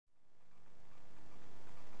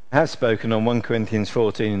I have spoken on 1 Corinthians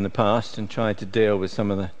 14 in the past and tried to deal with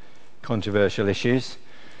some of the controversial issues,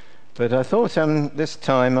 but I thought this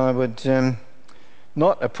time I would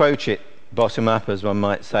not approach it bottom up, as one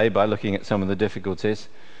might say, by looking at some of the difficulties,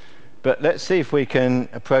 but let's see if we can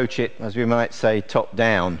approach it, as we might say, top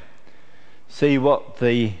down. See what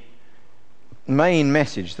the main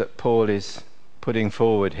message that Paul is putting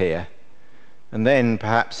forward here, and then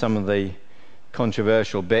perhaps some of the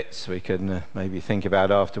controversial bits we can maybe think about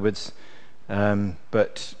afterwards.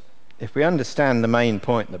 But if we understand the main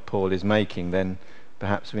point that Paul is making, then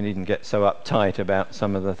perhaps we needn't get so uptight about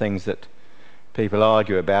some of the things that people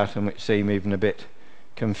argue about and which seem even a bit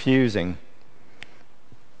confusing.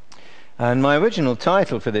 And my original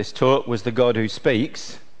title for this talk was The God Who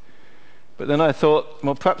Speaks, but then I thought,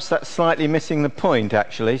 well, perhaps that's slightly missing the point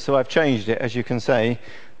actually, so I've changed it, as you can say,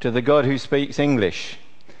 to The God Who Speaks English.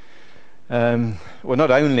 Well, not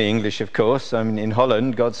only English, of course. I mean, in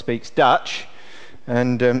Holland, God speaks Dutch,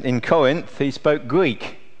 and in Corinth, he spoke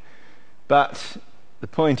Greek. But the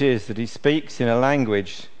point is that he speaks in a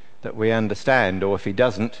language that we understand, or if he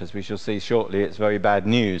doesn't, as we shall see shortly, it's very bad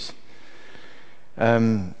news.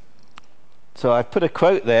 So I've put a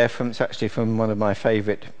quote there it's actually from one of my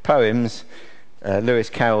favourite poems, Lewis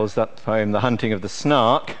Carroll's poem, The Hunting of the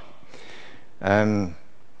Snark.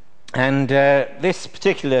 And this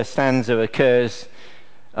particular stanza occurs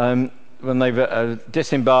when they've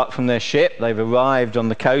disembarked from their ship. They've arrived on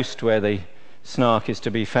the coast where the snark is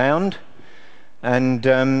to be found, and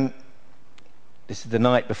this is the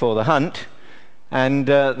night before the hunt, and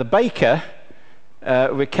the baker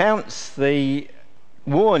recounts the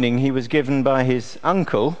warning he was given by his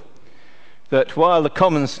uncle that while the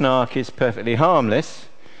common snark is perfectly harmless,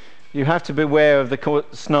 you have to beware of the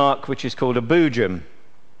snark which is called a boojum.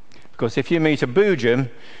 Because if you meet a boojum,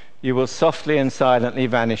 you will softly and silently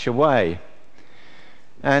vanish away.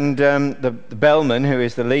 And the bellman, who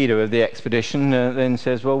is the leader of the expedition, then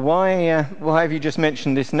says, well, why have you just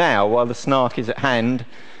mentioned this now, while the snark is at hand?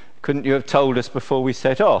 Couldn't you have told us before we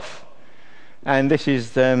set off? And this is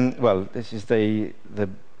the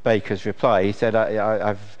baker's reply. He said,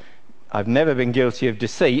 I've never been guilty of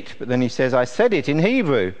deceit, but then he says, I said it in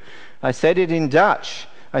Hebrew, I said it in Dutch,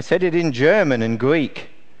 I said it in German and Greek.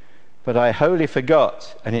 But I wholly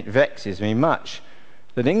forgot, and it vexes me much,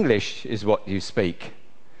 that English is what you speak.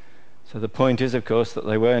 So the point is, of course, that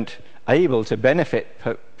they weren't able to benefit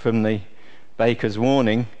from the baker's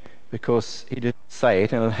warning because he didn't say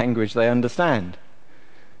it in a language they understand.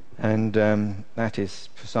 And that is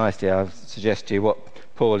precisely, I'll suggest to you, what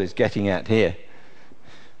Paul is getting at here.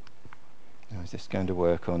 Now, is this going to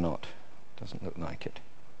work or not? Doesn't look like it.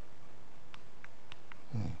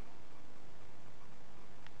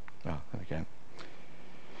 Oh, there we go.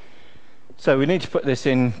 So we need to put this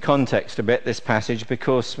in context a bit, this passage,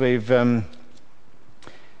 because we've been,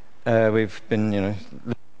 for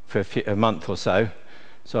a month or so.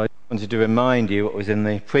 So I wanted to remind you what was in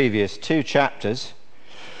the previous two chapters.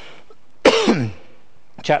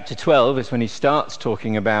 Chapter 12 is when he starts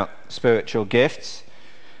talking about spiritual gifts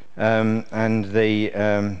and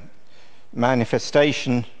the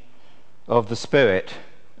manifestation of the Spirit.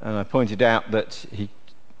 And I pointed out that he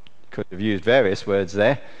could have used various words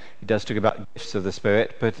there. He does talk about gifts of the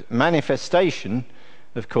Spirit, but manifestation,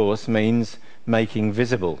 of course, means making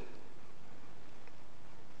visible.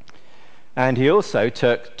 And he also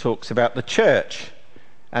talks about the church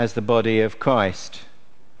as the body of Christ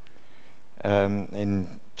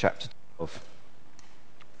in chapter 12.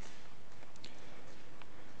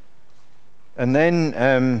 And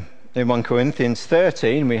then in 1 Corinthians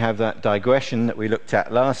 13, we have that digression that we looked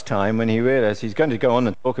at last time when he realized he's going to go on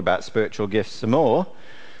and talk about spiritual gifts some more,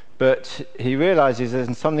 but he realizes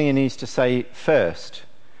there's something he needs to say first,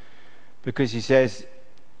 because he says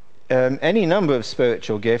any number of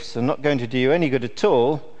spiritual gifts are not going to do you any good at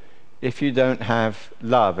all if you don't have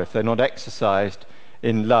love, if they're not exercised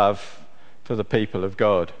in love for the people of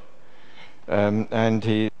God. And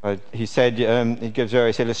he said, he gives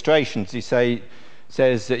various illustrations. He says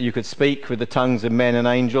that you could speak with the tongues of men and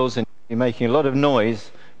angels and you're making a lot of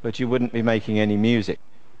noise, but you wouldn't be making any music.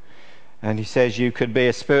 And he says you could be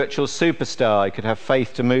a spiritual superstar, you could have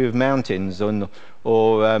faith to move mountains, or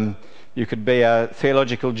you could be a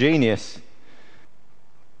theological genius,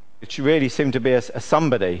 which really seem to be a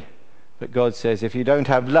somebody. But God says if you don't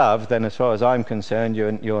have love, then as far as I'm concerned,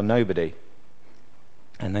 you're nobody.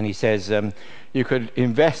 And then he says you could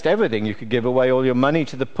invest everything, you could give away all your money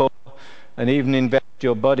to the poor, and even invest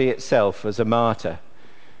your body itself as a martyr.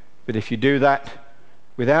 But if you do that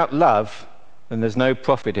without love, then there's no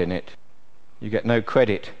profit in it. You get no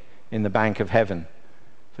credit in the bank of heaven.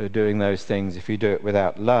 for doing those things if you do it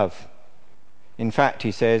without love. In fact,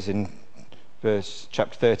 he says in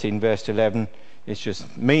chapter 13, verse 11, it's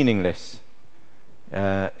just meaningless.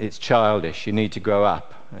 It's childish. You need to grow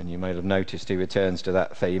up. And you may have noticed he returns to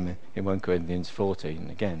that theme in 1 Corinthians 14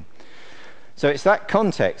 again. So it's that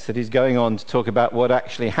context that he's going on to talk about what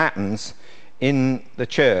actually happens in the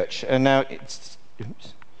church. And now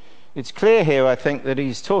it's clear here, I think, that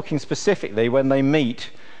he's talking specifically when they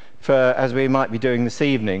meet for, as we might be doing this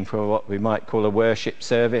evening, for what we might call a worship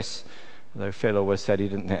service. Although Phil always said he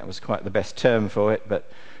didn't think that was quite the best term for it. But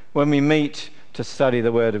when we meet to study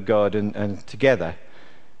the Word of God and together,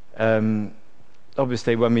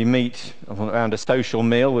 obviously when we meet around a social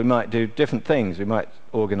meal, we might do different things. We might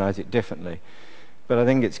organise it differently. But I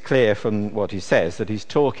think it's clear from what he says that he's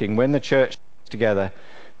talking when the church is together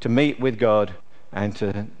to meet with God and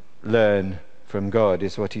to learn from God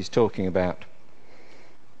is what he's talking about.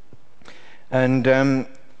 And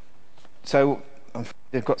so I've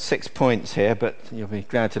got 6 points here, but you'll be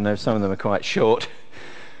glad to know some of them are quite short.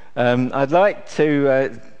 I'd like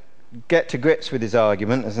to get to grips with his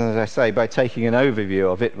argument, as I say, by taking an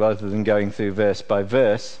overview of it rather than going through verse by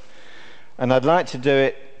verse. And I'd like to do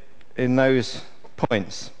it in those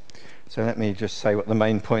points. So let me just say what the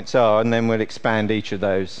main points are, and then we'll expand each of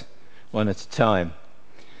those one at a time.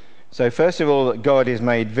 So first of all, that God is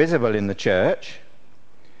made visible in the church.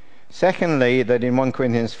 Secondly, that in 1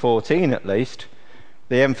 Corinthians 14 at least,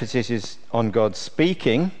 the emphasis is on God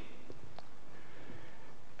speaking.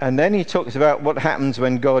 And then he talks about what happens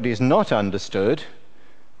when God is not understood.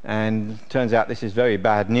 And turns out this is very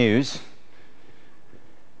bad news.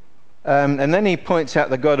 And then he points out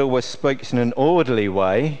that God always speaks in an orderly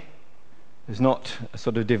way. There's not a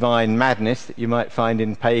sort of divine madness that you might find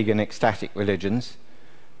in pagan ecstatic religions,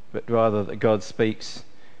 but rather that God speaks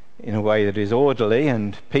in a way that is orderly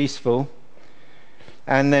and peaceful.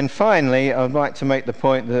 And then finally, I'd like to make the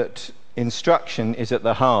point that instruction is at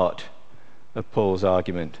the heart of Paul's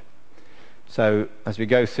argument. So as we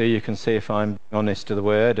go through, you can see if I'm honest to the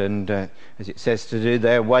word, and as it says to do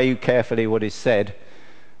there, weigh carefully what is said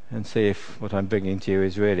and see if what I'm bringing to you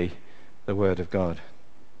is really the word of God.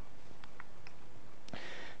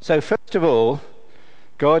 So first of all,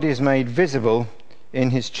 God is made visible in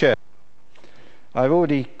his church. I've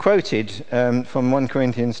already quoted from 1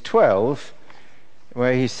 Corinthians 12,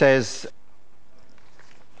 where he says,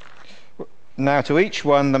 "Now to each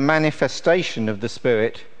one the manifestation of the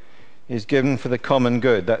Spirit is given for the common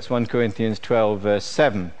good." That's 1 Corinthians 12, verse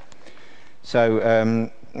 7. So,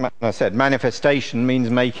 I said, manifestation means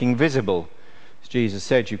making visible. As Jesus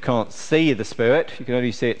said, you can't see the Spirit, you can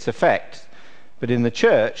only see its effect. But in the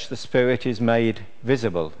church, the Spirit is made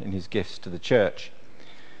visible in his gifts to the church.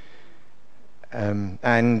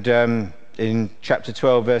 In chapter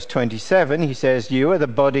 12, verse 27, he says, "You are the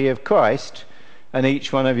body of Christ, and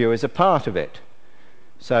each one of you is a part of it."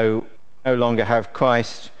 So no longer have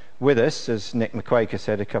Christ with us, as Nick McQuaker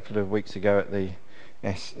said a couple of weeks ago at the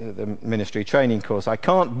ministry training course. I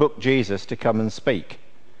can't book Jesus to come and speak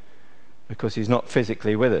because he's not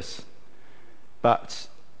physically with us. But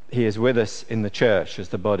he is with us in the church as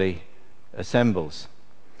the body assembles.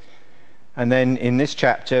 And then in this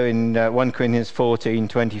chapter, in 1 Corinthians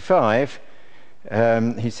 14:25,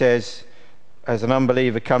 he says, as an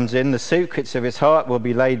unbeliever comes in, the secrets of his heart will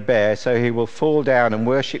be laid bare, so he will fall down and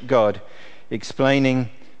worship God, explaining,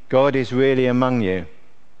 God is really among you.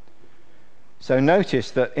 So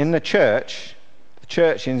notice that in the church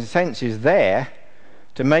in a sense is there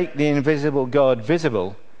to make the invisible God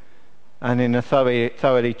visible, and in a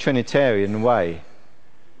thoroughly Trinitarian way.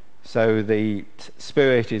 So the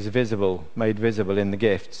Spirit is visible, made visible in the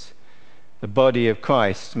gifts. The body of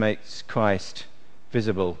Christ makes Christ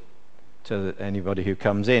visible to anybody who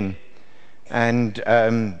comes in. And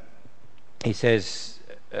he says,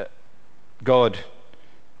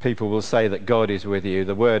 people will say that God is with you.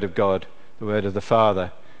 The Word of God, the Word of the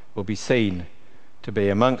Father, will be seen to be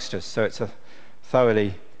amongst us. So it's a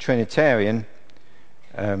thoroughly Trinitarian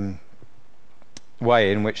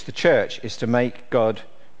way in which the church is to make God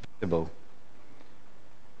visible.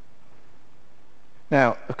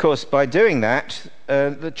 Now, of course, by doing that,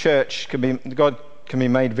 God can be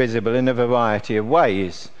made visible in a variety of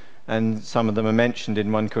ways, and some of them are mentioned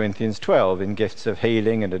in 1 Corinthians 12 in gifts of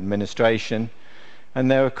healing and administration.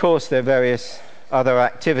 And there are various other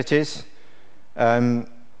activities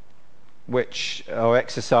which are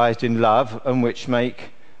exercised in love and which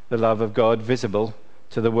make the love of God visible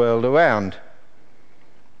to the world around.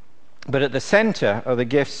 But at the centre are the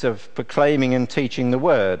gifts of proclaiming and teaching the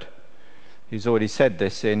Word. He's already said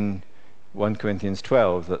this in 1 Corinthians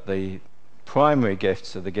 12, that the primary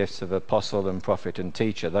gifts are the gifts of apostle and prophet and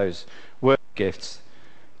teacher, those word gifts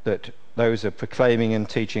that those are proclaiming and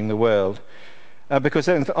teaching the world. Because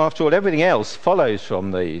then, after all, everything else follows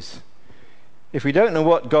from these. If we don't know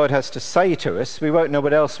what God has to say to us, we won't know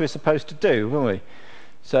what else we're supposed to do, will we?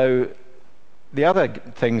 So the other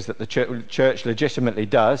things that the church legitimately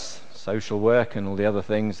does, social work and all the other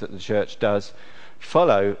things that the church does,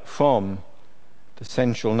 follow from the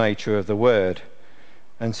central nature of the word.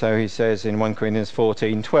 And so he says in 1 Corinthians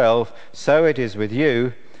 14:12, so it is with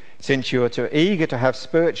you, since you are eager to have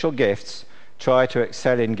spiritual gifts, try to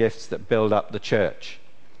excel in gifts that build up the church.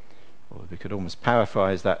 Or we could almost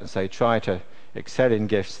paraphrase that and say, try to excel in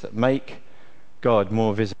gifts that make God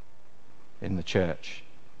more visible in the church.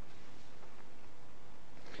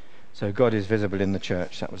 So God is visible in the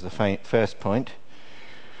church. That was the first point.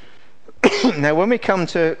 Now, when we come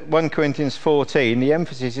to 1 Corinthians 14, the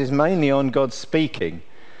emphasis is mainly on God speaking.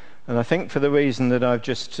 And I think for the reason that I've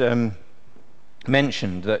just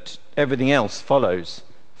mentioned, that everything else follows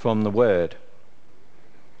from the word.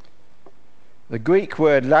 The Greek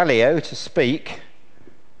word laleo, to speak,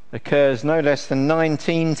 occurs no less than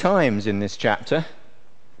 19 times in this chapter.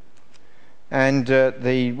 And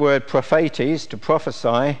the word prophetes, to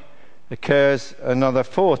prophesy, occurs another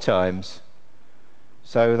 4 times.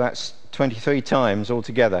 So that's 23 times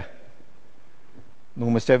altogether.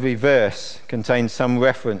 Almost every verse contains some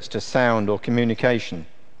reference to sound or communication.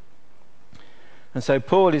 And so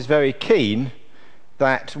Paul is very keen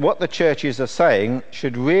that what the churches are saying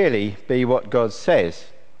should really be what God says.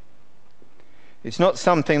 It's not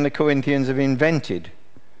something the Corinthians have invented.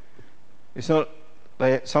 It's not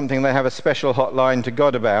something they have a special hotline to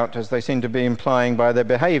God about, as they seem to be implying by their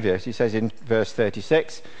behaviour. He says in verse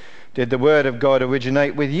 36, did the word of God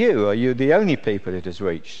originate with you? Are you the only people it has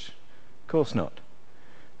reached? Of course not.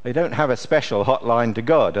 They don't have a special hotline to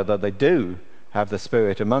God, although they do have the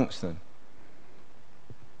Spirit amongst them.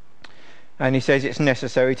 And he says it's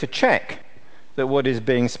necessary to check that what is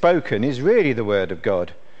being spoken is really the word of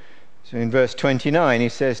God. So in verse 29 he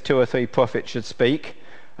says 2 or 3 prophets should speak,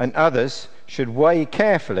 and others should weigh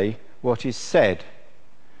carefully what is said.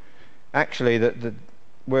 Actually, the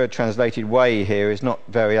word translated weigh here is not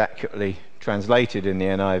very accurately translated in the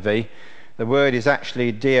NIV. The word is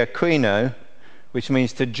actually diakrino, which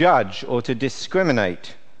means to judge or to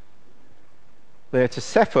discriminate. They are to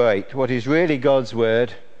separate what is really God's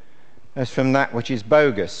word as from that which is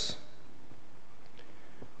bogus.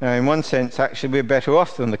 Now, in one sense, actually, we're better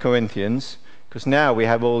off than the Corinthians, because now we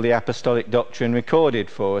have all the apostolic doctrine recorded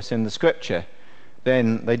for us in the Scripture.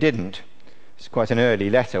 Then they didn't. It's quite an early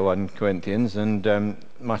letter, 1 Corinthians, and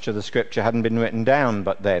much of the Scripture hadn't been written down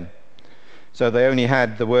but then. So they only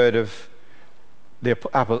had the word of the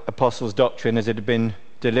apostles' doctrine as it had been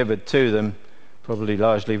delivered to them, probably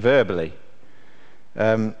largely verbally.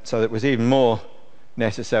 So it was even more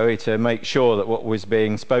necessary to make sure that what was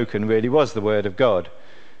being spoken really was the word of God.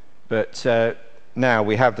 But now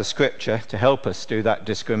we have the Scripture to help us do that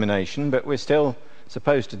discrimination, but we're still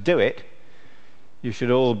supposed to do it. You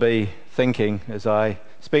should all be thinking as I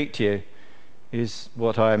speak to you, is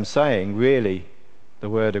what I am saying really the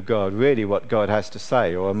word of God, really what God has to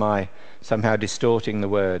say, or am I somehow distorting the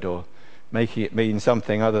word or making it mean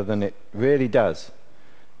something other than it really does?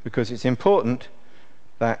 Because it's important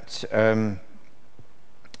that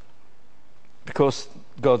because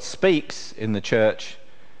God speaks in the church,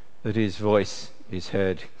 that his voice is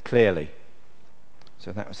heard clearly.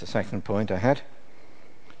 So that was the second point I had.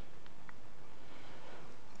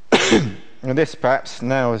 And this perhaps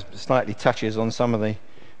now slightly touches on some of the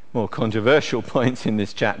more controversial points in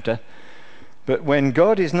this chapter. But when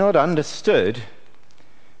God is not understood,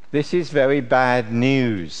 this is very bad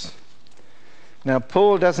news. Now,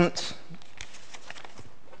 Paul doesn't...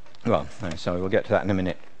 Well, no, sorry, we'll get to that in a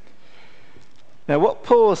minute. Now, what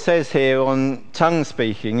Paul says here on tongue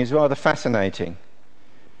speaking is rather fascinating.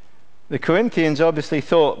 The Corinthians obviously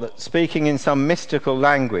thought that speaking in some mystical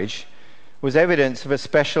language was evidence of a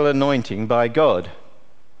special anointing by God.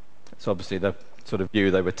 That's obviously the sort of view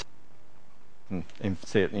they were taking, and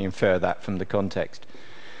certainly infer that from the context.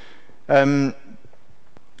 And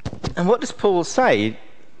what does Paul say?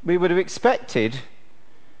 We would have expected,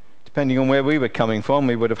 depending on where we were coming from,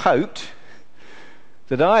 we would have hoped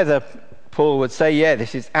that either Paul would say, yeah,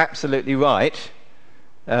 this is absolutely right,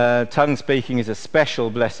 tongue speaking is a special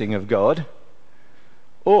blessing of God,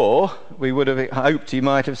 or we would have hoped he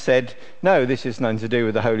might have said, no, this is nothing to do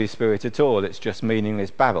with the Holy Spirit at all, it's just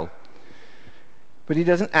meaningless babble. But he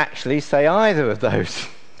doesn't actually say either of those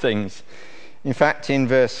things. In fact, in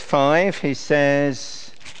verse 5 he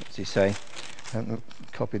says, what does he say? I haven't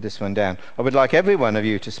copied this one down. I would like every one of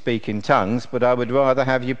you to speak in tongues, but I would rather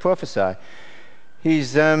have you prophesy.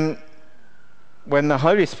 When the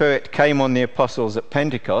Holy Spirit came on the apostles at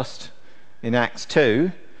Pentecost in Acts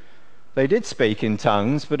 2, they did speak in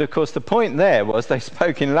tongues, but of course the point there was they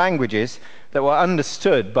spoke in languages that were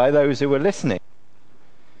understood by those who were listening.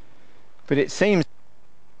 But it seems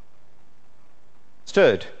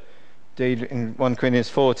understood. Indeed, in 1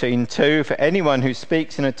 Corinthians 14:2, for anyone who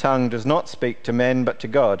speaks in a tongue does not speak to men but to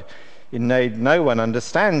God. Indeed, no one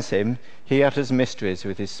understands him. He utters mysteries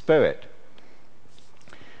with his spirit.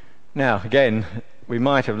 Now, again, we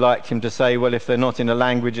might have liked him to say, well, if they're not in a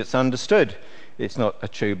language that's understood, it's not a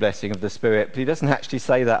true blessing of the Spirit. But he doesn't actually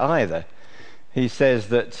say that either. He says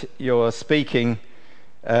that you're speaking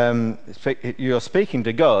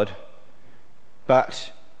to God,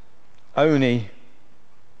 but only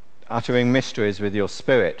uttering mysteries with your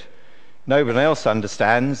spirit. No one else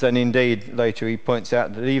understands, and indeed later he points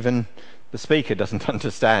out that even the speaker doesn't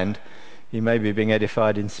understand. He may be being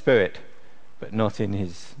edified in spirit, but not in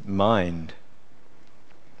his mind.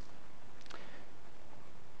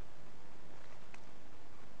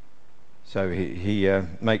 So he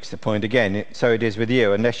makes the point again. So it is with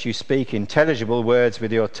you. Unless you speak intelligible words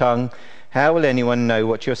with your tongue, how will anyone know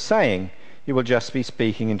what you're saying? You will just be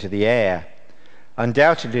speaking into the air.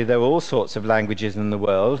 Undoubtedly, there are all sorts of languages in the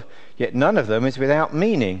world, yet none of them is without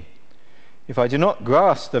meaning. If I do not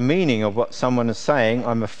grasp the meaning of what someone is saying,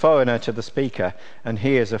 I'm a foreigner to the speaker, and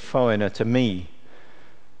he is a foreigner to me.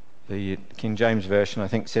 The King James Version, I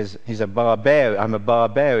think, says I'm a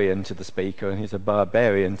barbarian to the speaker, and he's a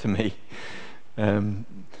barbarian to me.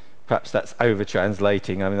 Perhaps that's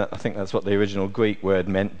over-translating. I mean, I think that's what the original Greek word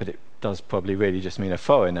meant, but it does probably really just mean a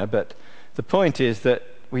foreigner. But the point is that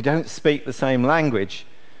we don't speak the same language,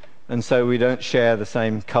 and so we don't share the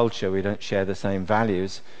same culture, we don't share the same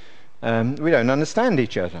values. We don't understand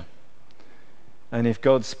each other. And if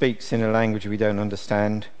God speaks in a language we don't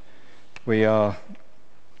understand, we are,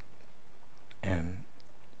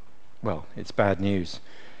 it's bad news.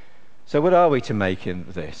 So what are we to make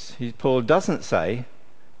of this? Paul doesn't say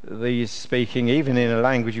that he's speaking even in a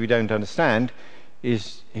language we don't understand. He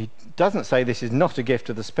doesn't say this is not a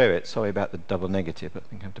gift of the Spirit. Sorry about the double negative, but I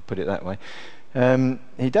think I have to put it that way.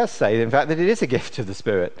 He does say, in fact, that it is a gift of the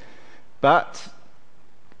Spirit. But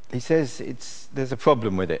he says there's a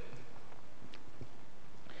problem with it.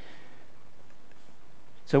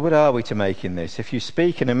 So what are we to make in this? If you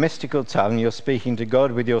speak in a mystical tongue, you're speaking to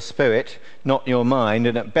God with your spirit, not your mind,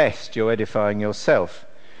 and at best you're edifying yourself.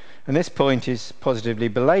 And this point is positively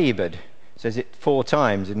belaboured. It says it 4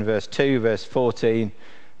 times in verse 2, verse 14,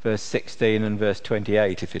 verse 16 and verse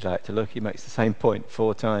 28, if you'd like to look. He makes the same point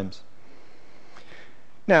 4 times.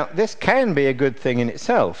 Now, this can be a good thing in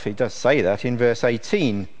itself. He does say that in verse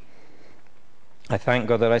 18. I thank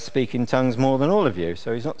God that I speak in tongues more than all of you.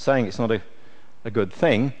 So he's not saying it's not a good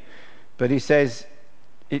thing, but he says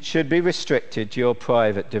it should be restricted to your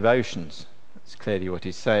private devotions. That's clearly what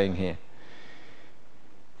he's saying here.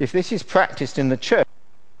 If this is practiced in the church,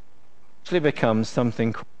 it actually becomes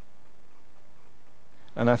something.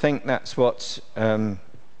 And I think that's what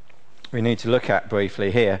we need to look at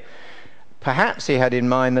briefly here. Perhaps he had in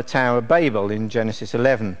mind the Tower of Babel in Genesis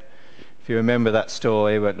 11. If you remember that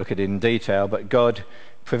story, I won't look at it in detail, but God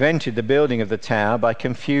prevented the building of the tower by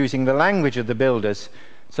confusing the language of the builders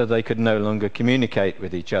so they could no longer communicate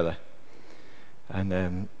with each other.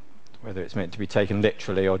 And whether it's meant to be taken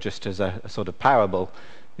literally or just as a sort of parable,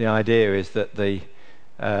 the idea is that the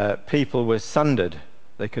people were sundered.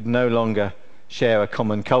 They could no longer share a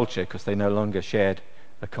common culture because they no longer shared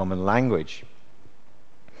a common language.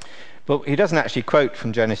 But he doesn't actually quote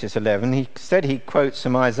from Genesis 11. Instead, he quotes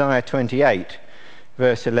from Isaiah 28,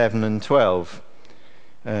 verse 11 and 12.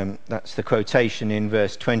 That's the quotation in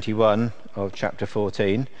verse 21 of chapter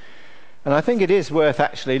 14. And I think it is worth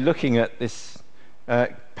actually looking at this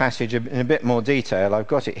passage in a bit more detail. I've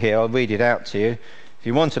got it here. I'll read it out to you. If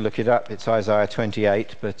you want to look it up, it's Isaiah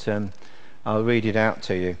 28, but I'll read it out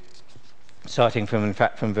to you. Starting from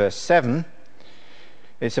verse 7.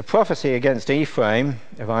 It's a prophecy against Ephraim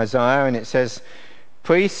of Isaiah, and it says,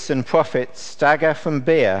 priests and prophets stagger from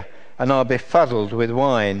beer and are befuddled with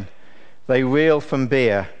wine. They reel from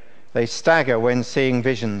beer. They stagger when seeing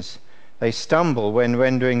visions. They stumble when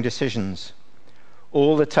rendering decisions.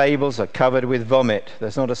 All the tables are covered with vomit.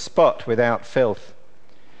 There's not a spot without filth.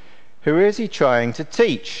 Who is he trying to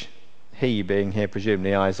teach? He being here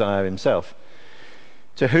presumably Isaiah himself.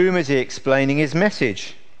 To whom is he explaining his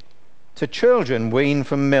message? To children weaned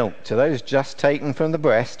from milk, to those just taken from the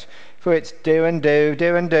breast. For it's do and do,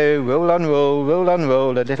 rule on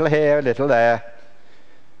rule, a little here, a little there.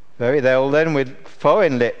 Very well then, with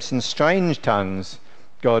foreign lips and strange tongues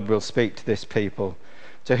God will speak to this people,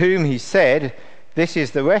 to whom he said, this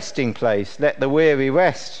is the resting place, let the weary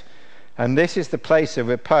rest, and this is the place of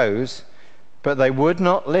repose, but they would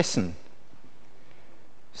not listen.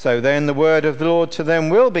 So then the word of the Lord to them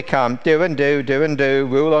will become do and do, do and do,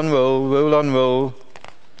 rule on rule, rule on rule.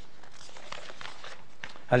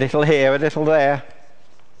 A little here, a little there.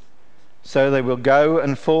 So they will go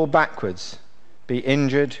and fall backwards, be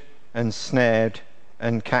injured and snared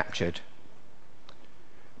and captured.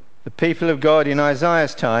 The people of God in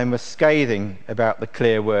Isaiah's time were scathing about the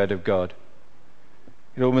clear word of God.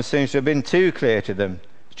 It almost seems to have been too clear to them.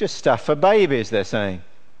 It's just stuff for babies, they're saying.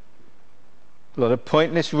 A lot of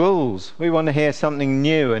pointless rules. We want to hear something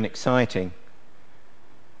new and exciting.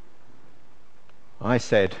 I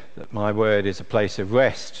said that my word is a place of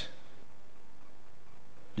rest.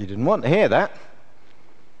 You didn't want to hear that.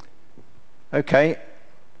 Okay,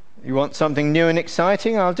 you want something new and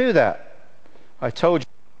exciting? I'll do that. I told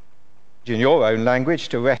you in your own language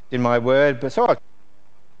to rest in my word, but so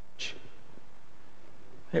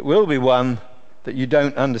it will be one that you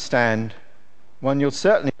don't understand, one you'll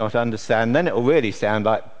certainly not understand. Then it will really sound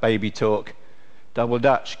like baby talk, double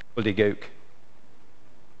Dutch, gobbledygook.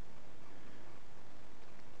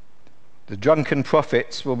 The drunken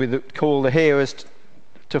prophets will be call the hearers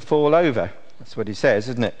to fall over. That's what he says,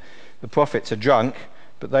 isn't it? The prophets are drunk,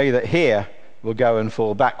 but they that hear will go and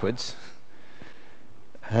fall backwards.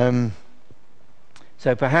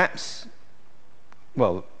 So perhaps,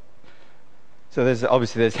 well, so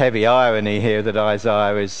there's heavy irony here that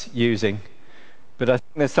Isaiah is using, but I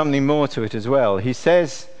think there's something more to it as well. He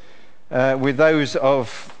says, with those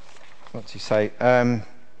of, what's he say?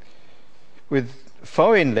 With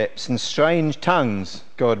foreign lips and strange tongues,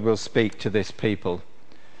 God will speak to this people.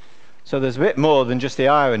 So there's a bit more than just the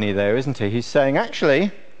irony there, isn't he? He's saying,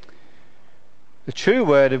 actually, the true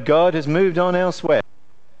word of God has moved on elsewhere.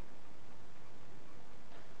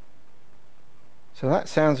 So that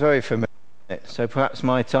sounds very familiar. So perhaps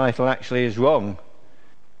my title actually is wrong.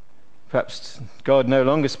 Perhaps God no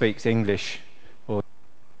longer speaks English or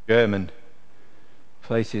German,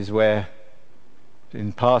 places where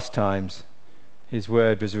in past times his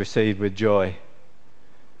word was received with joy.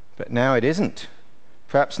 But now it isn't.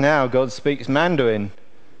 Perhaps now God speaks Mandarin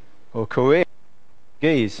or Korean,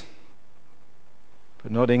 Portuguese,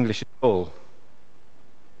 but not English at all.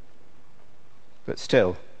 But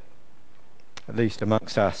still, at least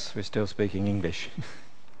amongst us, we're still speaking English.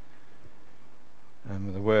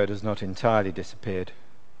 And the word has not entirely disappeared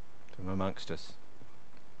from amongst us.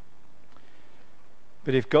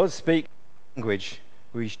 But if God speaks language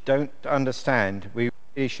we don't understand, we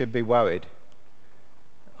really should be worried.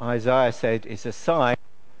 Isaiah said it's a sign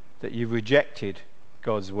that you rejected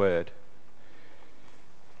God's word.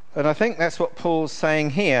 And I think that's what Paul's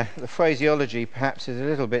saying here. The phraseology perhaps is a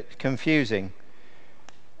little bit confusing.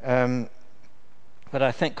 But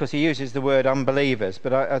I think because he uses the word unbelievers,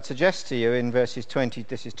 but I'd suggest to you in verses 20,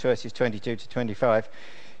 this is verses 22 to 25,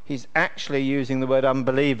 he's actually using the word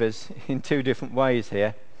unbelievers in two different ways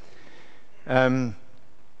here.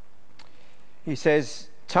 He says,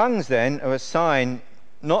 tongues then are a sign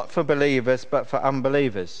not for believers but for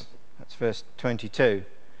unbelievers. That's verse 22.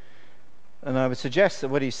 And I would suggest that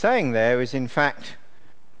what he's saying there is in fact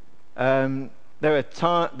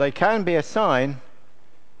they can be a sign.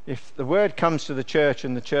 If the word comes to the church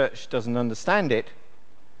and the church doesn't understand it,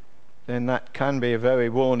 then that can be a very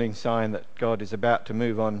warning sign that God is about to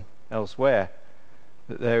move on elsewhere.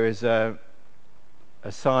 That there is a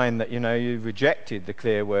sign that, you've rejected the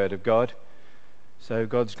clear word of God, so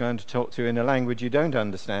God's going to talk to you in a language you don't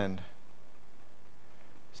understand.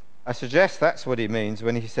 I suggest that's what he means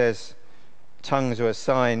when he says tongues are a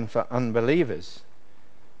sign for unbelievers.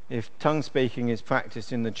 If tongue speaking is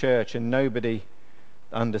practiced in the church and nobody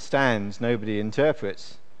understands, nobody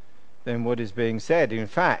interprets, then what is being said in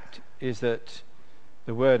fact is that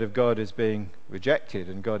the word of God is being rejected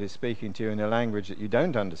and God is speaking to you in a language that you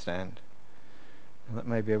don't understand. And that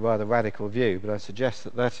may be a rather radical view, but I suggest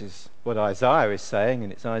that that is what Isaiah is saying,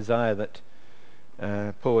 and it's Isaiah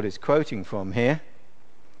that Paul is quoting from here.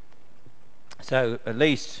 So at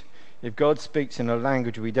least if God speaks in a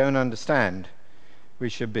language we don't understand, we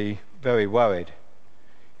should be very worried.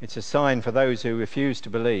 It's a sign for those who refuse to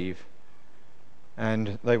believe,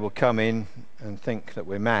 and they will come in and think that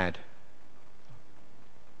we're mad.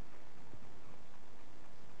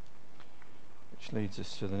 Which leads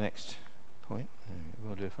us to the next point.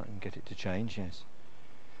 We'll do if I can get it to change, yes.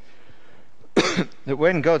 That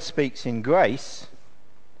when God speaks in grace,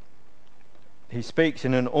 he speaks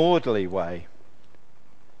in an orderly way.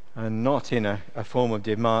 and not in a form of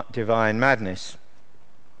divine madness.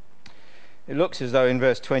 It looks as though in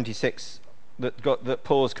verse 26 that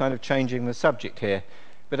Paul's kind of changing the subject here,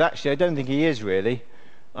 but actually I don't think he is really.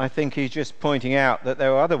 I think he's just pointing out that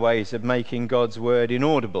there are other ways of making God's word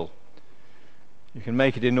inaudible. You can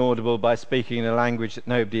make it inaudible by speaking in a language that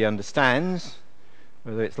nobody understands,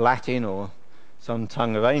 whether it's Latin or some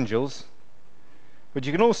tongue of angels. But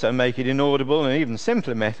you can also make it inaudible, and an even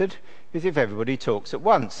simpler method is if everybody talks at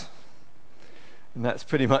once. And that's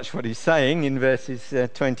pretty much what he's saying in verses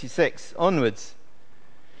 26 onwards.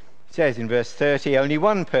 He says in verse 30, only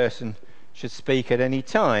one person should speak at any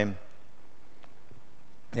time.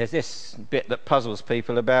 There's this bit that puzzles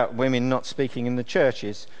people about women not speaking in the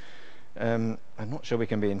churches. I'm not sure we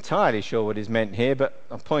can be entirely sure what is meant here, but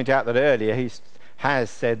I'll point out that earlier he has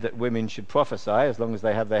said that women should prophesy as long as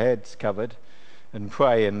they have their heads covered and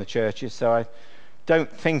pray in the churches, so I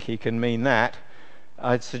don't think he can mean that.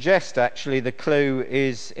 I'd suggest actually the clue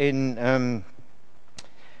is in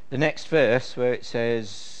the next verse where it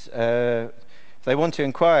says if they want to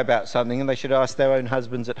inquire about something, and they should ask their own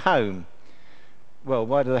husbands at home. Well,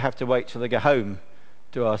 why do they have to wait till they go home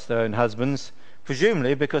to ask their own husbands?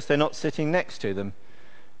 Presumably because they're not sitting next to them.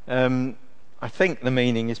 I think the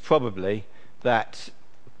meaning is probably that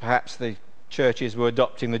perhaps the churches were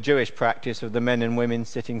adopting the Jewish practice of the men and women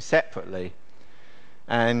sitting separately.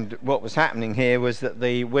 And what was happening here was that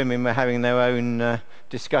the women were having their own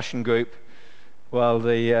discussion group while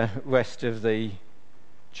the rest of the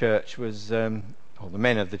church was, or the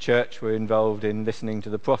men of the church were involved in listening to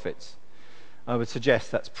the prophets. I would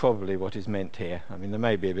suggest that's probably what is meant here. I mean, there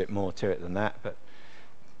may be a bit more to it than that, but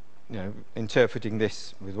interpreting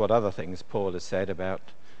this with what other things Paul has said about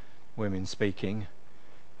women speaking,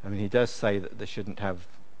 I mean, he does say that they shouldn't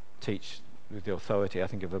teach with the authority, I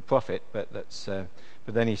think, of a prophet, but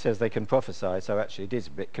then he says they can prophesy, so actually it is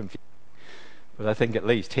a bit confusing. But I think at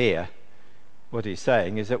least here, what he's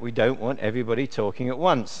saying is that we don't want everybody talking at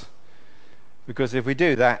once, because if we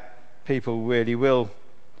do that, people really will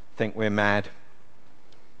think we're mad.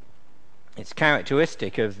 It's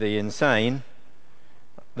characteristic of the insane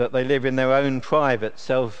that they live in their own private,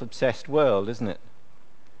 self-obsessed world, isn't it?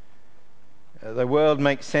 The world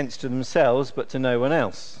makes sense to themselves, but to no one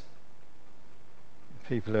else.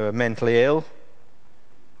 People who are mentally ill,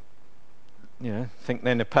 think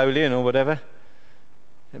they're Napoleon or whatever.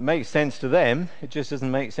 It makes sense to them, it just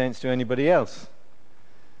doesn't make sense to anybody else.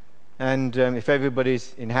 And if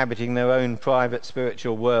everybody's inhabiting their own private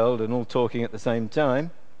spiritual world and all talking at the same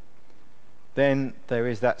time, then there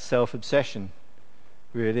is that self-obsession,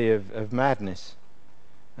 really, of madness.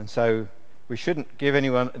 And so we shouldn't give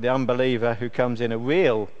anyone, the unbeliever who comes in, a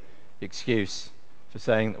real excuse for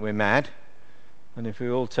saying that we're mad. And if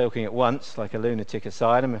we're all talking at once, like a lunatic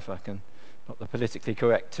asylum, if I can, not the politically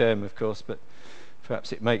correct term, of course, but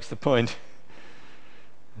perhaps it makes the point.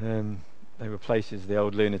 They were places, the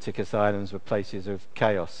old lunatic asylums were places of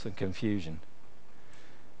chaos and confusion.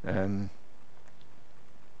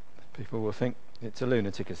 People will think it's a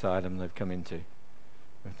lunatic asylum they've come into.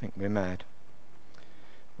 They think we're mad.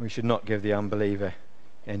 We should not give the unbeliever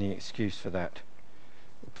any excuse for that.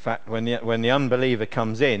 In fact, when the unbeliever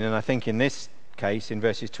comes in, and I think in this case, in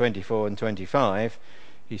verses 24 and 25,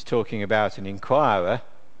 he's talking about an inquirer,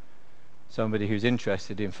 somebody who's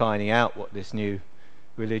interested in finding out what this new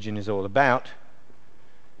religion is all about.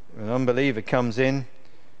 When an unbeliever comes in,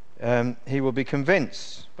 he will be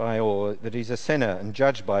convinced by all that he's a sinner and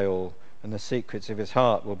judged by all, and the secrets of his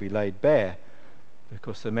heart will be laid bare,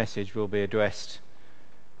 because the message will be addressed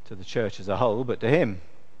to the church as a whole, but to him,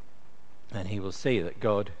 and he will see that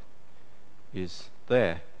God is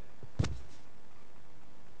there.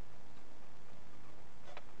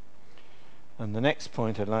 And the next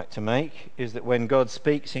point I'd like to make is that when God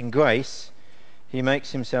speaks in grace, he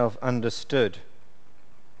makes himself understood.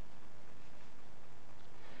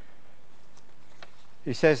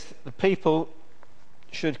 He says the people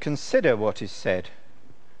should consider what is said.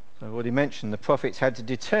 So I've already mentioned the prophets had to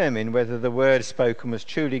determine whether the word spoken was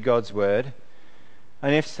truly God's word,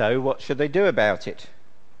 and if so, what should they do about it?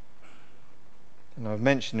 And I've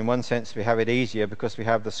mentioned in one sense we have it easier because we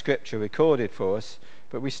have the scripture recorded for us,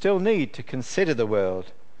 but we still need to consider the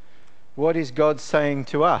world. What is God saying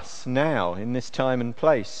to us now in this time and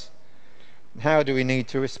place? How do we need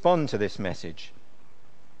to respond to this message?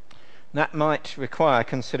 That might require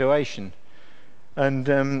consideration.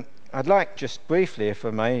 And I'd like just briefly, if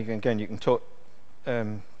I may, again you can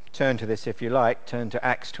turn to this if you like, turn to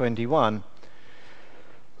Acts 21.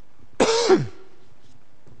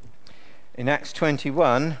 In Acts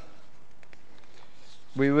 21,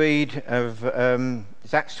 we read of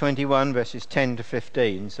it's Acts 21 verses 10 to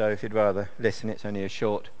 15, so if you'd rather listen, it's only a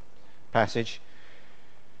short passage.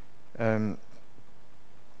 It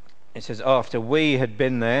says, after we had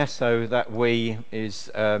been there, so that we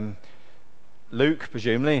is Luke,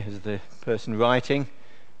 presumably, as the person writing,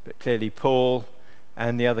 but clearly Paul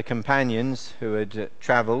and the other companions who had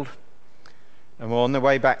travelled and were on their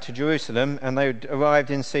way back to Jerusalem, and they had arrived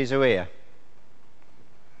in Caesarea.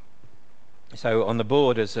 So on the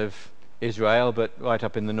borders of Israel, but right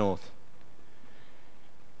up in the north.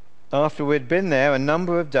 After we'd been there a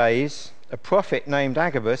number of days, a prophet named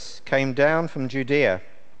Agabus came down from Judea.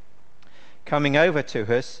 Coming over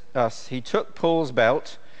to us, he took Paul's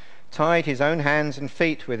belt, tied his own hands and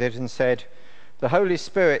feet with it, and said, "The Holy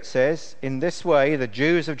Spirit says, in this way the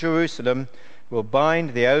Jews of Jerusalem will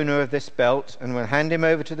bind the owner of this belt and will hand him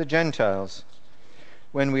over to the Gentiles."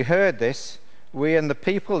 When we heard this, we and the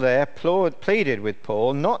people there pleaded with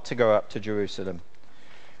Paul not to go up to Jerusalem.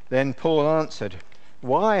 Then Paul answered,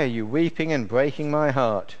 "Why are you weeping and breaking my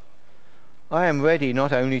heart? I am ready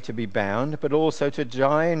not only to be bound, but also to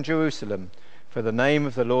die in Jerusalem for the name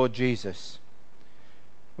of the Lord Jesus."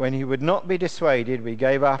 When he would not be dissuaded, we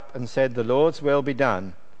gave up and said, "The Lord's will be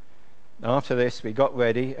done." After this, we got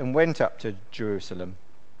ready and went up to Jerusalem.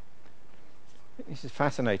 This is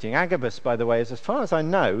fascinating. Agabus, by the way, is, as far as I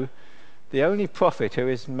know, the only prophet who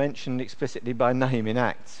is mentioned explicitly by name in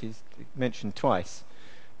Acts. He's mentioned twice,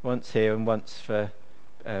 once here and once for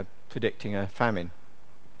predicting a famine.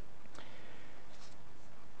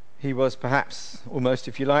 He was perhaps almost,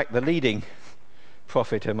 if you like, the leading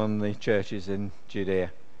prophet among the churches in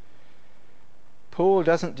Judea. Paul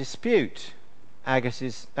doesn't dispute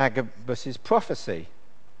Agabus's prophecy.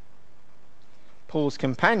 Paul's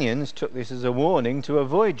companions took this as a warning to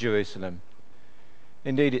avoid Jerusalem.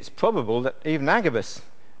 Indeed, it's probable that even Agabus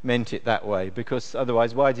meant it that way, because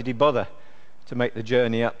otherwise why did he bother to make the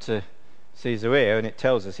journey up to Caesarea? And it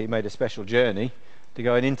tells us he made a special journey to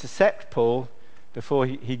go and intercept Paul before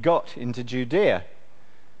he got into Judea.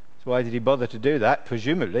 So why did he bother to do that?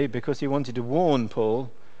 Presumably because he wanted to warn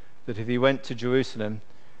Paul that if he went to Jerusalem,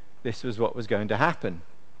 this was what was going to happen.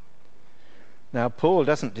 Now, Paul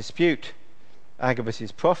doesn't dispute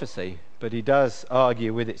Agabus's prophecy, but he does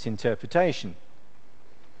argue with its interpretation.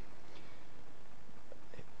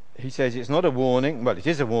 He says it's not a warning. Well, it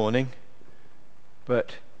is a warning,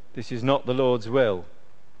 but this is not the Lord's will.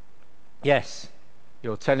 Yes,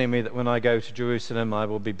 you're telling me that when I go to Jerusalem I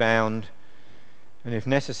will be bound, and if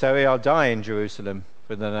necessary I'll die in Jerusalem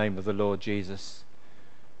for the name of the Lord Jesus.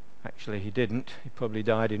 Actually, he didn't. He probably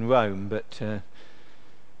died in Rome, but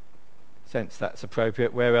since that's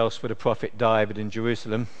appropriate, where else would a prophet die but in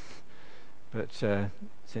Jerusalem? But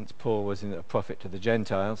since Paul was a prophet to the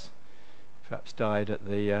Gentiles, perhaps died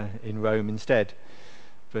in Rome instead.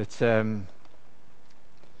 But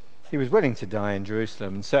he was willing to die in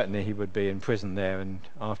Jerusalem, and certainly he would be in prison there, and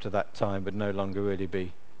after that time would no longer really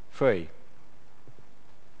be free.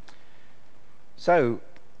 So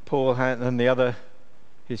Paul and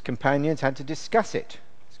his companions had to discuss it.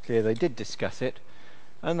 It's clear they did discuss it,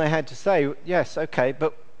 and they had to say, yes, okay,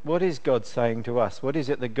 but what is God saying to us? What is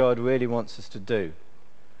it that God really wants us to do?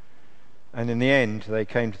 And in the end, they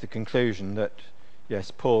came to the conclusion that,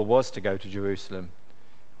 yes, Paul was to go to Jerusalem.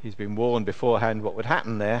 He's been warned beforehand what would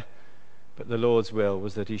happen there, but the Lord's will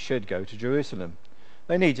was that he should go to Jerusalem.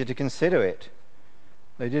 They needed to consider it.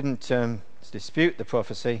 They didn't dispute the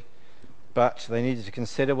prophecy, but they needed to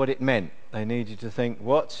consider what it meant. They needed to think,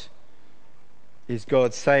 what is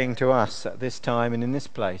God saying to us at this time and in this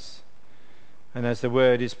place? And as the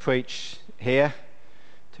word is preached here,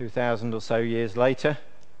 2,000 or so years later,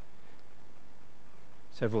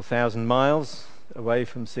 several thousand miles away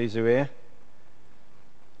from Caesarea,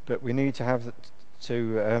 but we need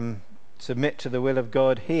to submit to the will of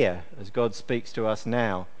God here, as God speaks to us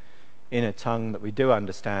now in a tongue that we do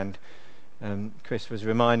understand. Chris was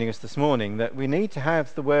reminding us this morning that we need to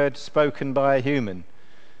have the word spoken by a human.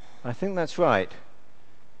 I think that's right.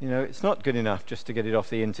 You know, it's not good enough just to get it off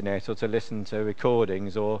the internet or to listen to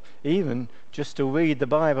recordings or even just to read the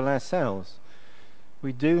Bible ourselves.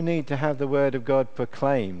 We do need to have the word of God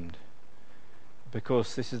proclaimed,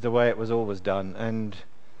 because this is the way it was always done, and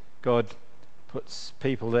God puts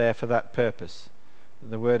people there for that purpose.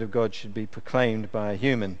 The word of God should be proclaimed by a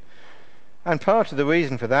human. And part of the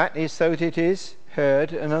reason for that is so that it is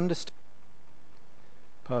heard and understood.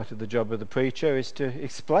 Part of the job of the preacher is to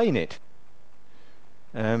explain it.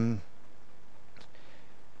 And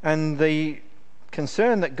the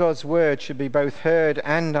concern that God's word should be both heard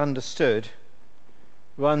and understood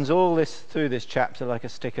runs all this through this chapter like a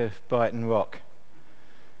stick of Brighton rock.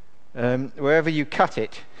 Wherever you cut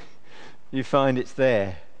it, you find it's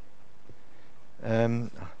there.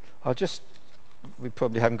 We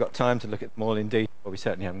probably haven't got time to look at them all in detail. Well, we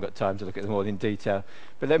certainly haven't got time to look at them all in detail.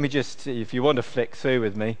 But let me just, if you want to flick through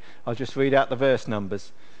with me, I'll just read out the verse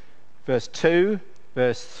numbers. Verse 2,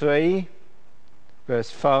 verse 3,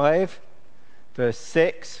 verse 5, verse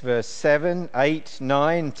 6, verse 7, 8,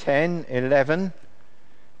 9, 10, 11.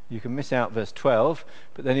 You can miss out verse 12.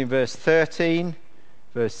 But then in verse 13,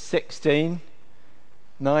 verse 16,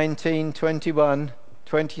 19, 21,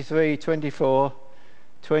 23, 24,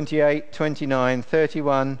 28, 29,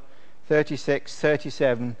 31, 36,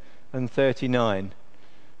 37, and 39.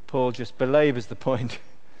 Paul just belabors the point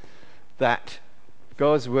that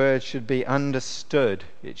God's word should be understood.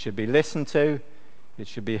 It should be listened to, it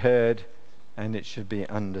should be heard, and it should be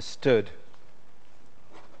understood.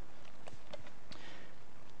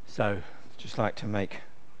 So, I'd just like to make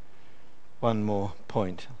one more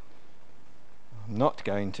point. I'm not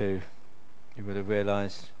going to, you would have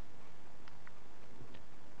realised,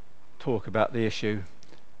 talk about the issue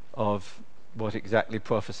of what exactly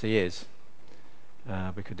prophecy is.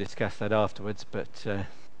 We could discuss that afterwards, but I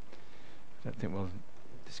don't think we'll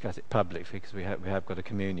discuss it publicly because we have got a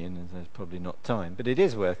communion and there's probably not time. But it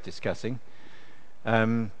is worth discussing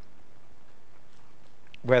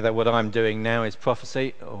whether what I'm doing now is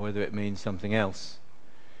prophecy or whether it means something else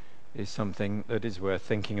is something that is worth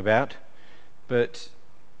thinking about. But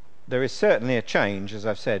there is certainly a change, as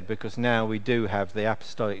I've said, because now we do have the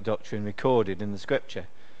apostolic doctrine recorded in the Scripture.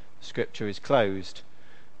 The Scripture is closed,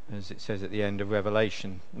 as it says at the end of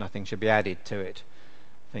Revelation. Nothing should be added to it.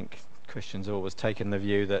 I think Christians have always taken the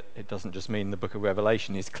view that it doesn't just mean the book of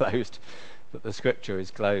Revelation is closed, but the Scripture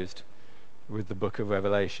is closed with the book of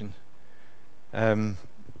Revelation.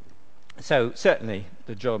 So certainly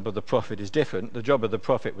the job of the prophet is different. The job of the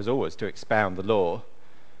prophet was always to expound the law.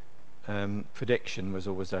 Prediction was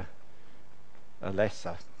always a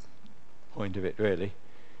lesser point of it, really.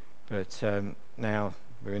 But now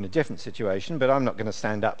we're in a different situation. But I'm not going to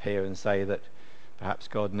stand up here and say that perhaps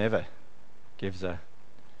God never gives a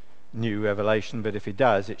new revelation, but if he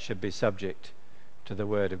does, it should be subject to the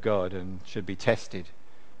Word of God and should be tested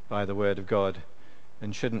by the Word of God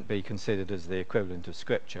and shouldn't be considered as the equivalent of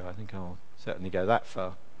Scripture. I think I'll certainly go that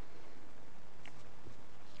far.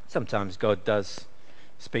 Sometimes God does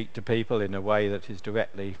speak to people in a way that is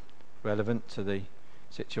directly relevant to the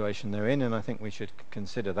situation they're in, and I think we should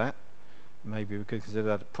consider that. Maybe we could consider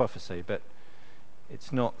that a prophecy, but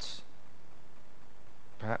it's not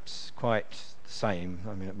perhaps quite the same.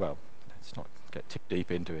 I mean, well, let's not get too deep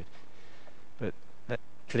into it, but let's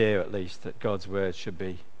be clear at least that God's word should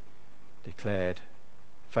be declared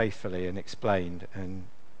faithfully and explained and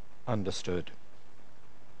understood.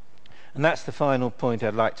 And that's the final point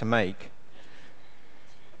I'd like to make,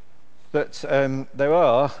 that there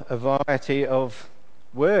are a variety of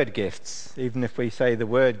word gifts. Even if we say the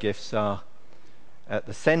word gifts are at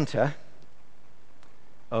the centre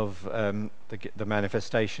of the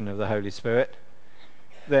manifestation of the Holy Spirit,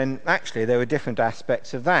 then actually there are different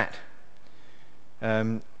aspects of that.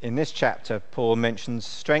 In this chapter, Paul mentions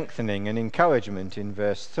strengthening and encouragement in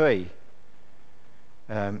verse 3.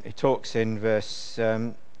 He talks in verse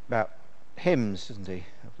about hymns, doesn't he?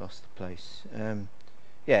 I've lost the place.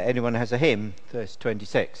 Anyone has a hymn, verse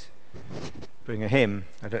 26. Bring a hymn.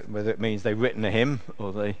 I don't know whether it means they've written a hymn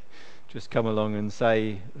or they just come along and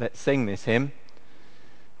say, let's sing this hymn.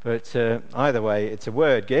 But either way, it's a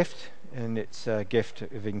word gift, and it's a gift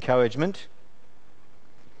of encouragement.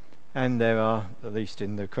 And there are, at least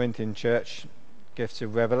in the Corinthian church, gifts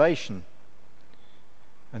of revelation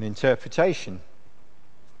and interpretation.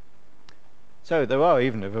 So there are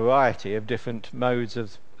even a variety of different modes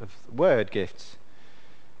of word gifts.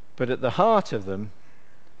 But at the heart of them,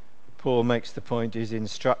 Paul makes the point, is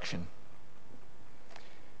instruction.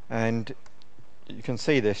 And you can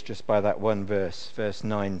see this just by that one verse, verse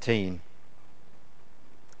 19.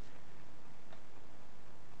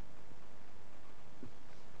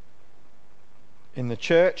 In the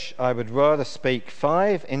church, I would rather speak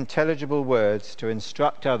 5 intelligible words to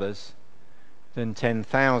instruct others than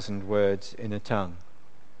 10,000 words in a tongue.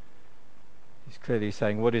 He's clearly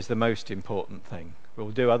saying, what is the most important thing?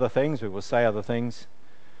 We'll do other things, we will say other things,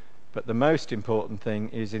 but the most important thing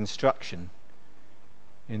is instruction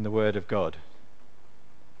in the Word of God.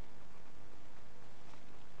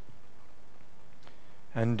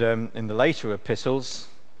 And in the later epistles,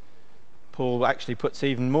 Paul actually puts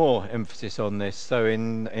even more emphasis on this. So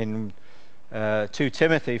in 2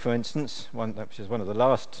 Timothy, for instance, which is one of the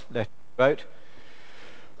last letters he wrote,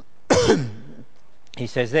 he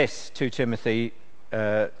says this, 2 Timothy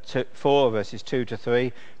 4, verses 2 to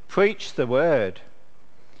 3, Preach the word.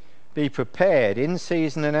 Be prepared in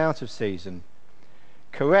season and out of season.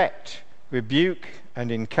 Correct, rebuke,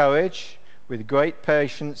 and encourage with great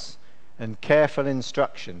patience and careful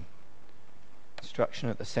instruction. Instruction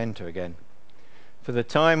at the centre again. For the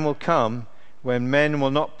time will come when men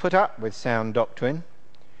will not put up with sound doctrine.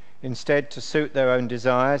 Instead, to suit their own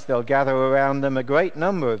desires, they'll gather around them a great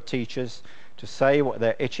number of teachers to say what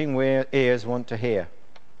their itching ears want to hear.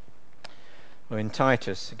 Or in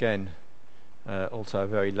Titus, again, also a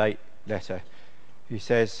very late letter, he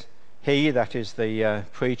says, he, that is the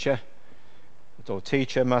preacher or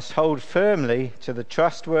teacher, must hold firmly to the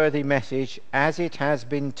trustworthy message as it has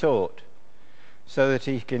been taught, so that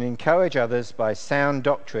he can encourage others by sound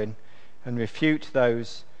doctrine and refute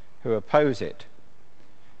those who oppose it.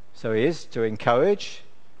 So he is to encourage,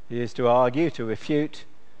 he is to argue, to refute,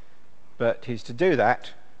 but he's to do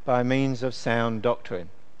that by means of sound doctrine,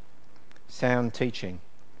 sound teaching.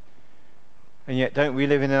 And yet, don't we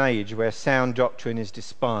live in an age where sound doctrine is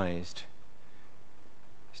despised?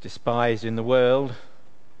 It's despised in the world,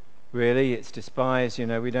 really. It's despised,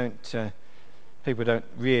 people don't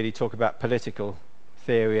really talk about political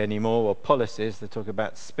theory anymore, or policies. They talk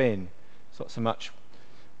about spin. It's not so much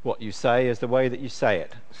what you say as the way that you say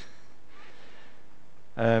it.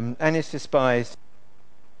 And it's despised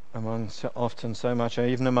often so much,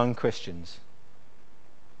 even among Christians.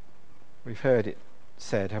 We've heard it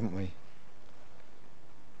said, haven't we?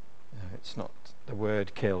 It's not the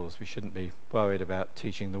word kills. We shouldn't be worried about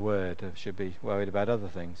teaching the word. We should be worried about other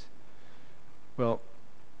things. Well,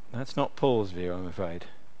 that's not Paul's view, I'm afraid.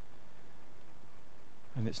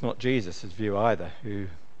 And it's not Jesus' view either, who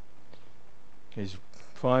his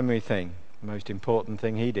primary thing, the most important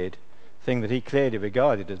thing he did, thing that he clearly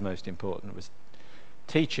regarded as most important, was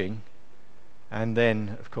teaching, and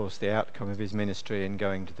then, of course, the outcome of his ministry in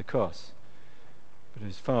going to the cross. But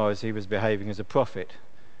as far as he was behaving as a prophet,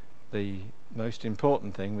 the most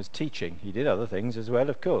important thing was teaching. He did other things as well,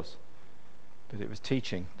 of course, but it was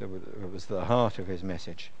teaching that was the heart of his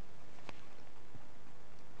message.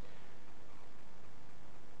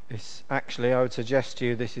 This, actually, I would suggest to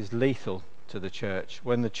you, this is lethal to the church.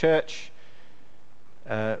 When the church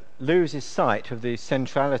loses sight of the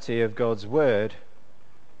centrality of God's word,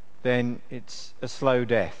 then it's a slow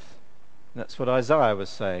death. That's what Isaiah was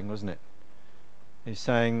saying, wasn't it? He's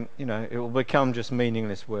saying, it will become just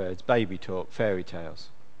meaningless words, baby talk, fairy tales.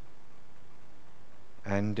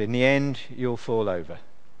 And in the end, you'll fall over.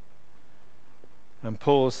 And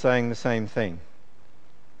Paul's saying the same thing.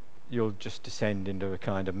 You'll just descend into a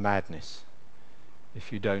kind of madness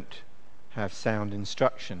if you don't have sound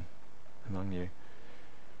instruction among you.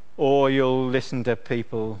 Or you'll listen to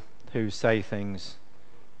people who say things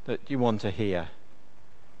that you want to hear.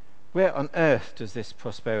 Where on earth does this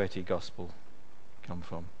prosperity gospel come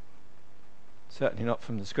from? Certainly not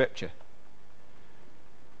from the scripture.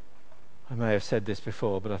 I may have said this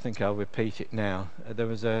before, but I think I'll repeat it now. There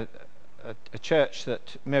was a church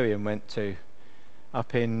that Miriam went to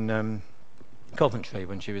up in Coventry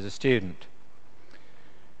when she was a student.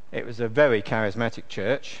 It was a very charismatic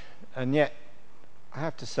church, and yet I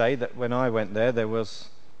have to say that when I went there was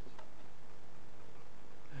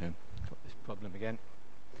got this problem again.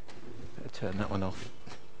 Better turn that one off.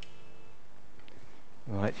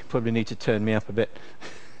 Right, you probably need to turn me up a bit.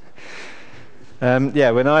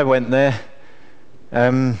 When I went there,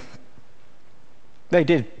 they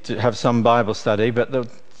did have some Bible study, but the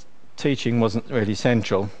teaching wasn't really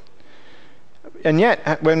central. And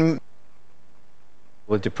yet,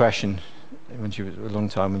 with depression, when she was a long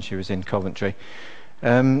time when she was in Coventry,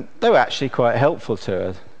 they were actually quite helpful to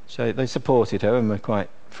her. So they supported her and were quite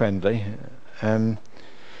friendly.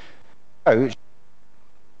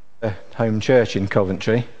 Home church in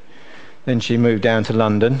Coventry. Then she moved down to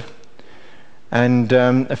London, and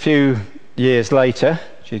a few years later,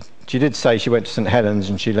 she did say she went to St Helens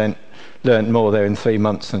and she learnt more there in 3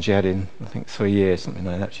 months than she had in, I think, 3 years, something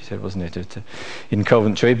like that. She said, wasn't it, in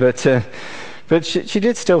Coventry? But she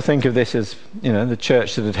did still think of this as, the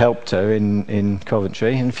church that had helped her in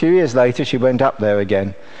Coventry. And a few years later, she went up there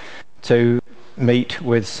again to meet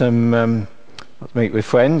with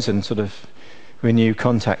friends and sort of renew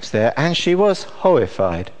contacts there, and she was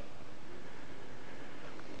horrified.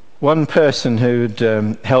 One person who'd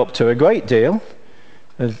helped her a great deal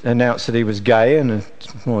announced that he was gay and had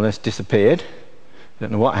more or less disappeared.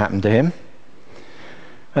 Don't know what happened to him.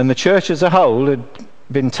 And the church as a whole had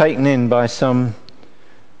been taken in by some,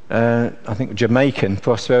 I think, Jamaican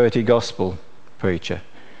prosperity gospel preacher.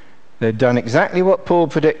 They'd done exactly what Paul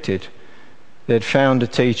predicted. They'd found a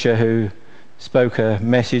teacher who spoke a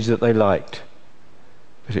message that they liked,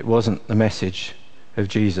 but it wasn't the message of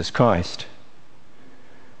Jesus Christ.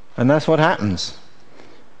 And that's what happens,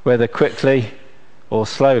 whether quickly or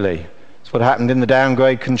slowly. It's what happened in the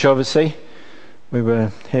downgrade controversy we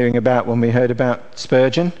were hearing about when we heard about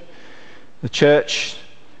Spurgeon. The church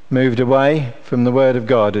moved away from the Word of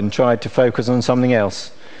God and tried to focus on something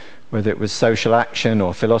else, whether it was social action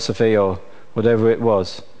or philosophy or whatever it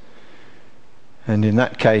was. And in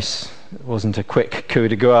that case, it wasn't a quick coup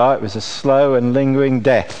de grace, it was a slow and lingering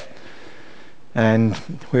death. And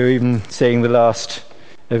we're even seeing the last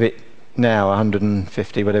of it now,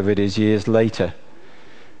 150, whatever it is, years later.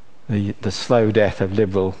 The slow death of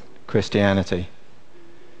liberal Christianity.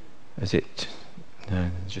 As it,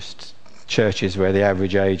 just churches where the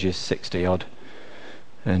average age is 60 odd.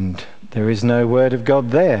 And there is no Word of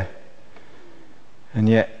God there. And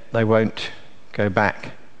yet they won't go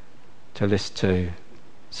back to listen to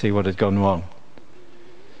see what had gone wrong.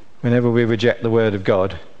 Whenever we reject the Word of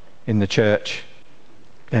God in the church,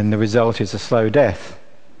 then the result is a slow death.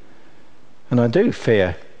 And I do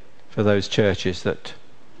fear for those churches that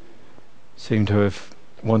seem to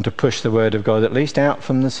want to push the Word of God at least out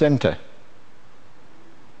from the centre.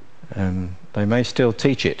 They may still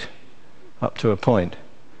teach it up to a point,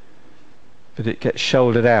 but it gets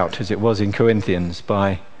shouldered out, as it was in Corinthians,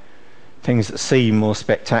 by things that seem more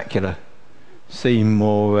spectacular, seem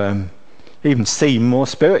more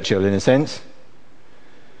spiritual in a sense.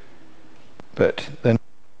 But then,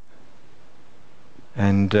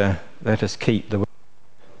 and let us keep the word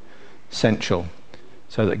central,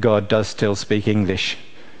 so that God does still speak English,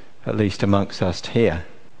 at least amongst us here.